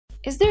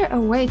Is there a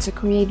way to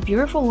create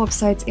beautiful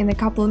websites in a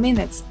couple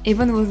minutes,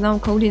 even with no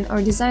coding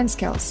or design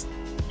skills?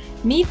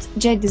 Meet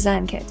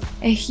JetDesignKit,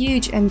 a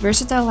huge and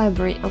versatile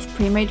library of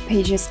pre-made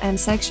pages and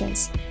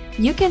sections.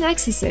 You can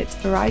access it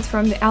right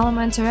from the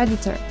Elementor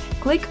editor.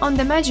 Click on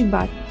the magic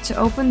button to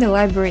open the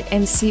library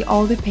and see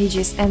all the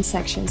pages and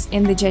sections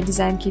in the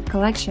JetDesignKit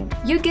collection.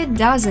 You get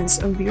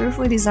dozens of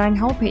beautifully designed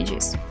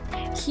homepages.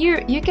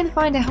 Here, you can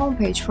find a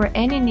homepage for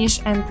any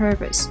niche and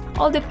purpose.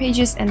 All the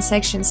pages and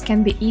sections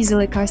can be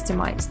easily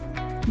customized.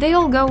 They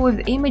all go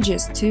with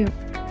images too.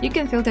 You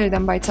can filter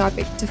them by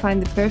topic to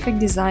find the perfect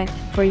design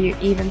for you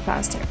even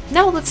faster.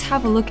 Now let's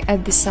have a look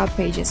at the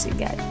subpages you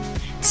get.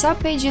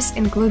 Subpages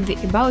include the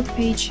About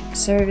page,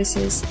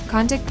 Services,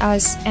 Contact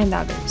Us, and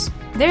others.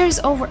 There's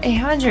over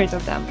 100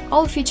 of them,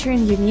 all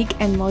featuring unique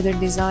and modern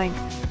design.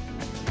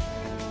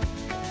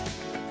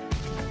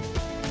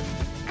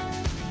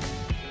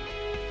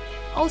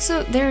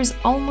 Also, there's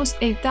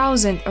almost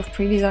 1,000 of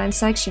pre-designed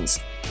sections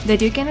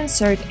that you can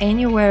insert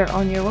anywhere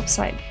on your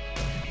website.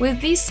 With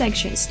these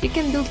sections, you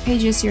can build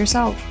pages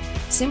yourself,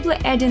 simply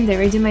adding the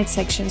ready-made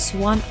sections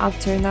one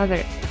after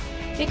another.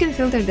 You can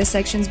filter the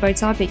sections by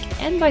topic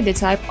and by the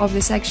type of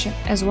the section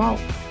as well.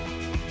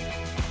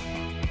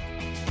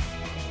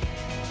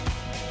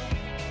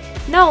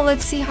 Now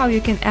let's see how you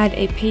can add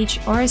a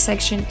page or a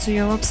section to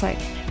your website.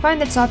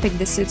 Find the topic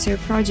that suits your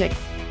project,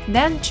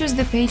 then choose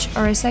the page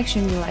or a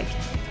section you like.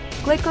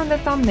 Click on the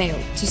thumbnail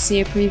to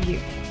see a preview.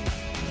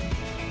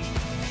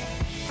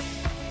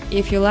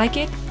 If you like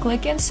it,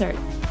 click Insert.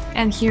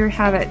 And here you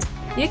have it.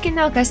 You can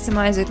now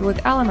customize it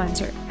with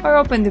Elementor or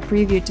open the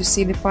preview to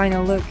see the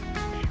final look.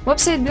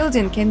 Website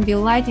building can be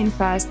light and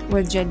fast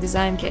with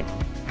JetDesignKit.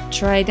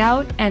 Try it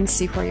out and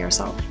see for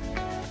yourself.